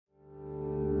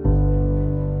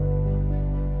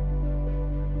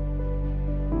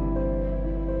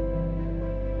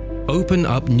Open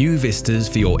up new vistas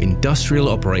for your industrial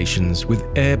operations with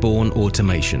airborne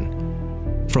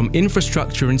automation. From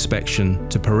infrastructure inspection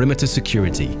to perimeter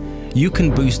security, you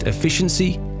can boost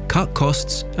efficiency, cut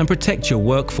costs, and protect your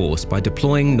workforce by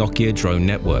deploying Nokia Drone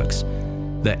Networks,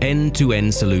 the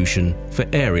end-to-end solution for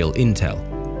aerial intel.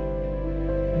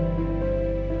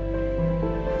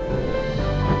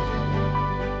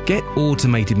 Get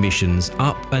automated missions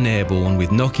up and airborne with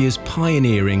Nokia's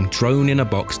pioneering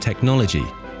drone-in-a-box technology.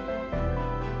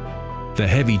 The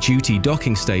heavy-duty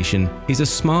docking station is a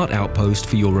smart outpost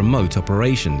for your remote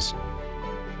operations.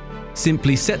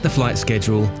 Simply set the flight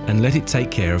schedule and let it take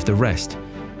care of the rest.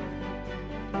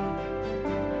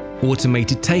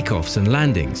 Automated takeoffs and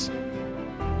landings,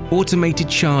 automated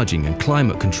charging and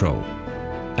climate control,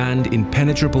 and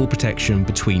impenetrable protection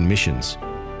between missions.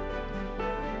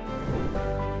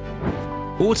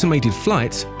 Automated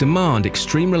flights demand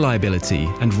extreme reliability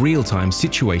and real-time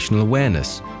situational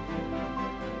awareness.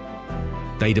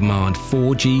 They demand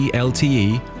 4G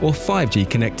LTE or 5G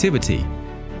connectivity.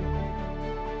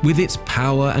 With its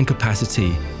power and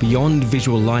capacity, beyond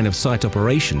visual line-of-sight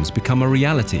operations become a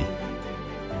reality.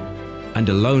 And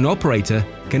a lone operator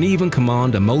can even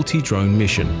command a multi-drone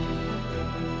mission.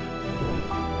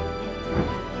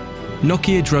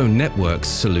 Nokia Drone Networks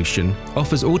solution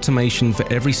offers automation for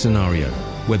every scenario,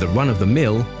 whether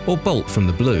run-of-the-mill or bolt from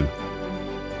the blue.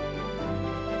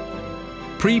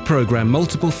 Pre-program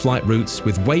multiple flight routes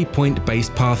with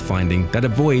waypoint-based pathfinding that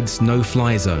avoids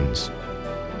no-fly zones.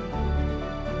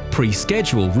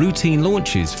 Pre-schedule routine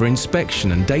launches for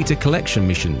inspection and data collection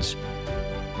missions.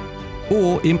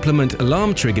 Or implement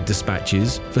alarm-triggered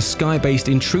dispatches for sky-based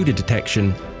intruder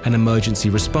detection and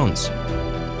emergency response.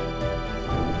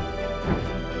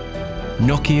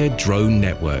 Nokia Drone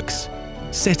Networks,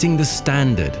 setting the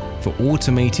standard for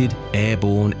automated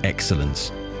airborne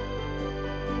excellence.